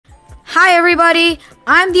Hi everybody,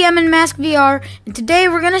 I'm the M Mask VR, and today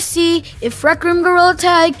we're gonna see if Rec Room Gorilla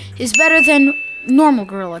Tag is better than normal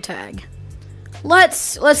Gorilla Tag.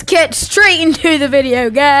 Let's get straight into the video,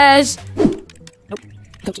 guys.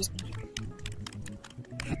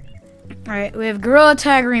 Alright, we have Gorilla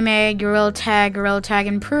Tag Remade, Gorilla Tag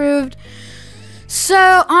Improved. So,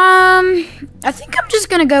 I think I'm just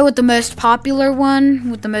gonna go with the most popular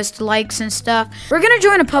one, with the most likes and stuff. We're gonna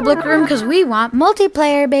join a public room because we want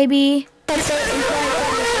multiplayer, baby.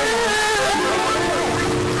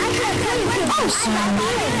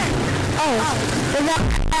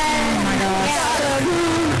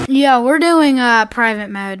 Yeah, we're doing private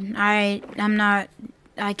mode. I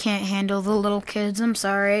can't handle the little kids, I'm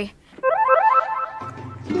sorry.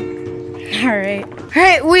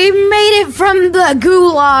 Alright, we made it from the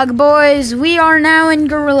gulag, boys. We are now in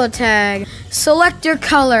Gorilla Tag. Select your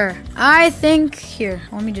color. I think, here,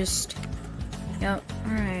 let me just, yep,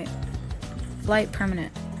 alright. Light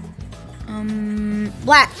permanent.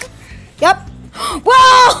 Black. Yep.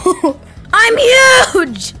 Whoa! I'm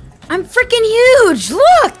huge! I'm freaking huge,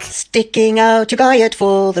 look! Sticking out your guy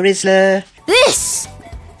for the Rizzler. This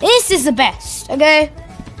is the best, okay?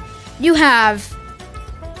 You have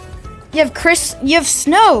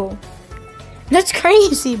snow. That's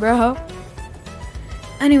crazy, bro.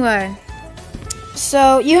 Anyway,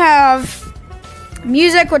 so you have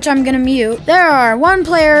music, which I'm gonna mute. There are one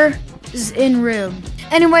player in room.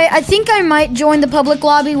 Anyway, I think I might join the public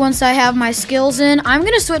lobby once I have my skills in. I'm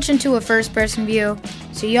gonna switch into a first-person view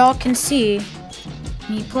so y'all can see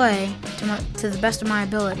me play to the best of my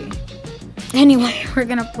ability. Anyway, we're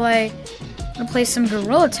gonna play some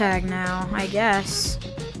Gorilla Tag now, I guess.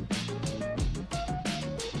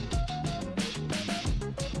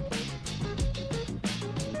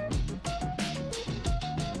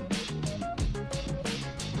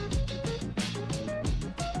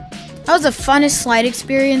 That was the funnest slide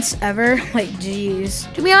experience ever. Like,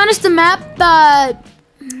 jeez. To be honest, the map, well,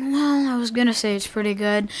 I was gonna say it's pretty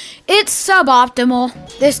good. It's suboptimal.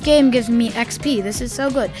 This game gives me XP. This is so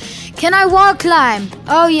good. Can I wall climb?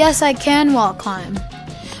 Oh, yes, I can wall climb.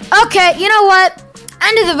 Okay, you know what?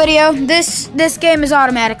 End of the video. This game is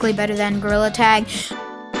automatically better than Gorilla Tag.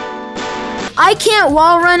 I can't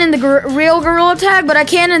wall run in the real Gorilla Tag, but I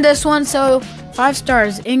can in this one, so 5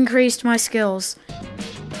 stars. Increased my skills.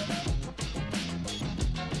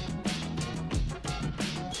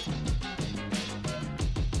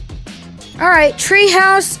 Alright,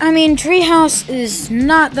 Treehouse. I mean, Treehouse is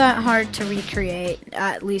not that hard to recreate,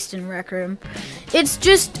 at least in Rec Room. It's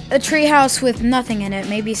just a treehouse with nothing in it,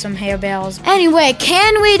 maybe some hay bales. Anyway,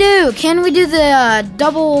 can we do the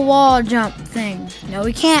double wall jump thing? No,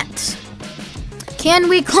 we can't. Can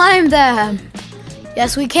we climb them?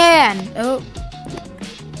 Yes, we can. Oh.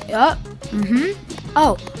 Yup.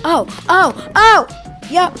 Oh.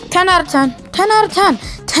 Yup. 10 out of 10. 10 out of 10.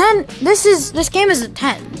 10. This game is a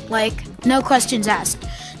 10. Like, no questions asked.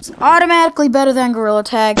 It's automatically better than Gorilla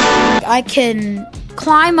Tag. I can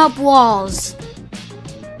climb up walls.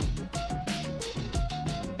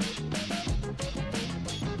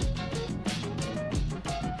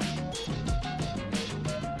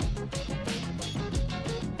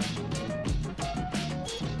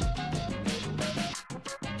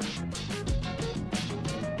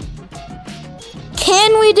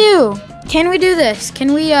 Can we do this?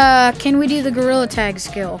 Can we do the Gorilla Tag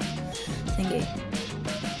skill thingy?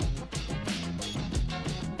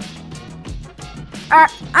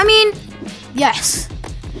 I mean, yes.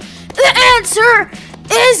 The answer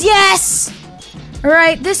is yes!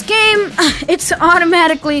 Alright, this game, it's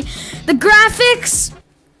automatically, the graphics,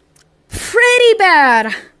 pretty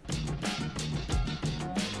bad.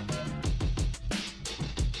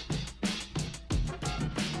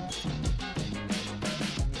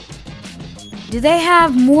 Do they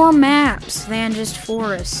have more maps than just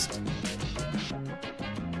forest?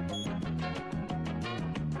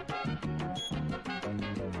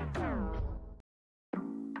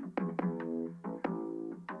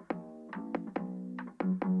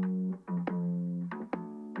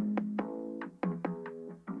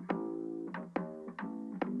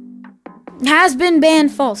 Has been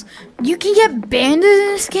banned false. You can get banned in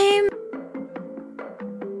this game?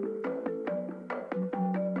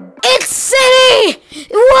 It's City!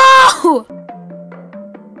 Whoa!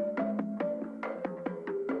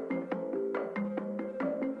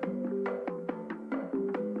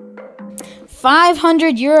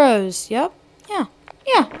 €500. Yep. Yeah.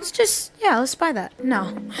 Let's buy that.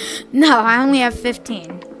 No, I only have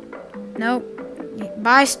 15. Nope.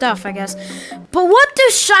 Buy stuff, I guess. But what do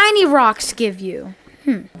shiny rocks give you?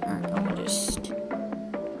 Alright, let me just...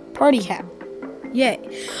 Party hat. Yay.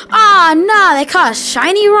 Ah, nah, they cost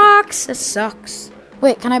shiny rocks? That sucks.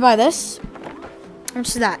 Wait, can I buy this? How much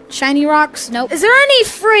is that? Shiny rocks? Nope. Is there any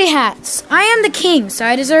free hats? I am the king, so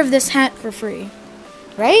I deserve this hat for free.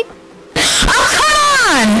 Right? Oh, come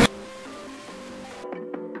on!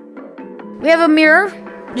 We have a mirror.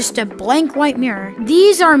 Just a blank white mirror.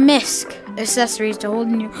 These are misc accessories to hold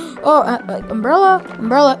in your... Oh, umbrella?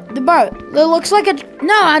 Umbrella. The bar. It looks like a...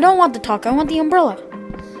 No, I don't want the talk. I want the umbrella.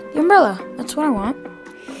 The umbrella. That's what I want.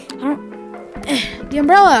 The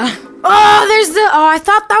umbrella. Oh, there's the... Oh, I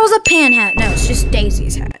thought that was a pan hat. No, it's just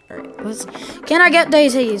Daisy's hat. All right, can I get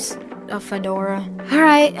Daisy's a fedora? All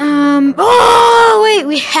right, Oh, wait.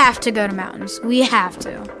 We have to go to mountains. We have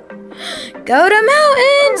to. Go to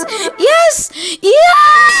mountains. Yes. Yeah.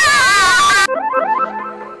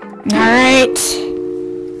 All right.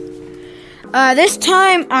 This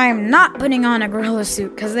time I'm not putting on a gorilla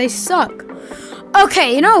suit because they suck.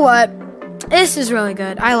 Okay, you know what? This is really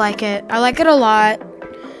good. I like it. I like it a lot.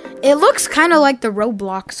 It looks kind of like the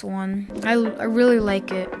Roblox one. I really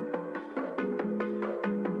like it.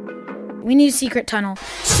 We need a secret tunnel.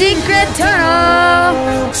 Secret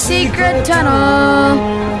tunnel! Secret tunnel!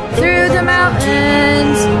 Through the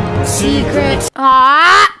mountains! Secret...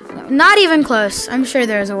 Ah! Not even close. I'm sure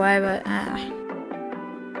there's a way, but...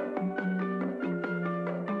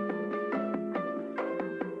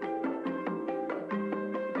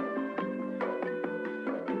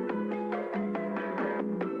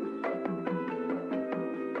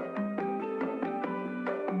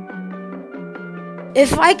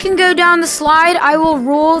 If I can go down the slide, I will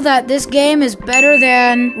rule that this game is better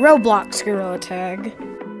than Roblox Gorilla Tag.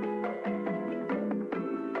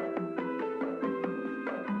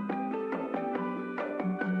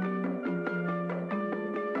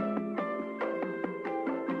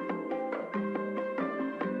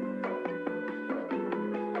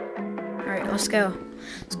 Alright, let's go.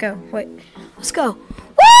 Let's go. Wait. Let's go.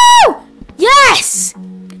 Woo! Yes!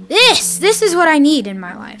 This is what I need in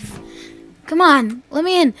my life. Come on, let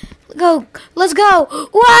me in. Go. Let's go.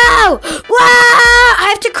 Wow! Wow! I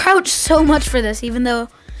have to crouch so much for this, even though...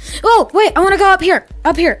 Oh, wait, I want to go up here.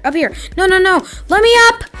 Up here. Up here. No, no, no. Let me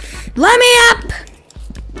up. Let me up.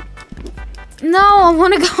 No, I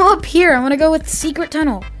want to go up here. I want to go with the secret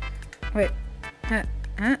tunnel. Wait.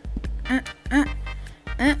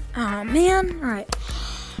 Oh, man. All right.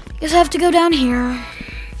 Guess I have to go down here.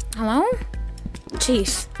 Hello?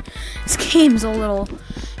 Jeez. This game's a little...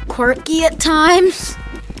 quirky at times,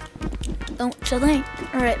 don't you think?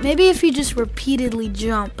 All right, maybe if you just repeatedly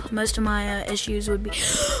jump, most of my issues would be...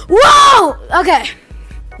 Whoa! Okay.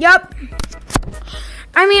 Yep.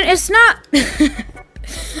 I mean, it's not... The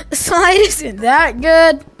slide isn't that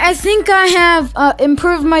good. I think I have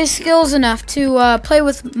improved my skills enough to play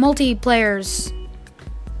with multiplayers.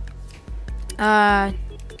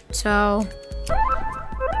 So...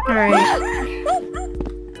 Alright.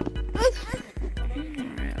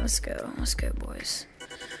 Let's go, boys.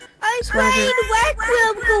 I'm playing Wet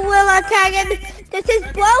Gorilla Tag and this is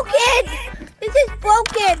broken! This is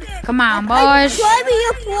broken! Come on, boys. Try me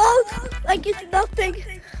afloat like it's nothing.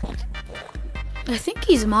 I think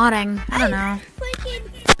he's modding. I don't know. Freaking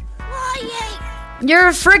flying!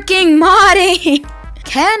 You're freaking modding!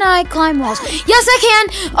 Can I climb walls? Yes, I can!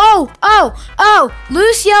 Oh!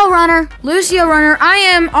 Lucio Runner. I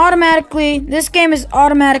am automatically... This game is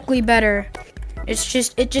automatically better. It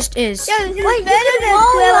just is. Yeah, this is better than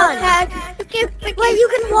Gorilla Tag. Well, you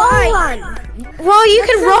can wall run. Well, you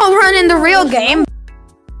can wall run in the real game.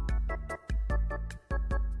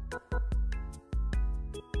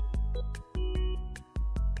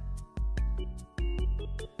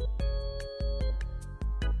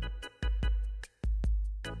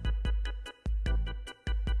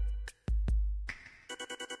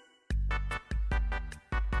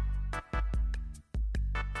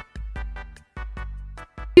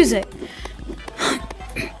 Music.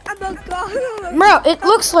 Bro, it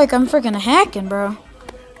looks like I'm freaking hacking, bro.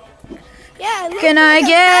 Yeah, can I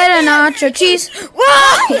get a nacho cheese?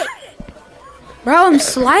 Whoa! Bro, I'm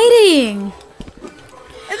sliding.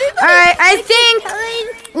 Alright, I think...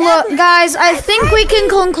 Look, guys, I think we can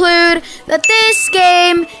conclude that this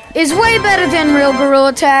game is way better than Real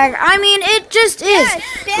Gorilla Tag. I mean, it just is.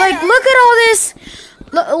 Like, look at all this.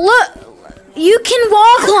 Look. You can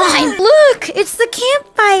wall climb. Look, it's the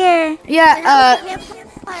campfire. Yeah,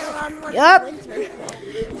 Yep.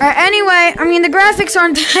 Anyway, I mean, the graphics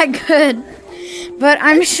aren't that good. But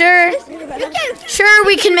I'm sure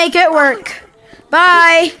we can make it work.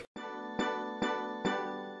 Bye.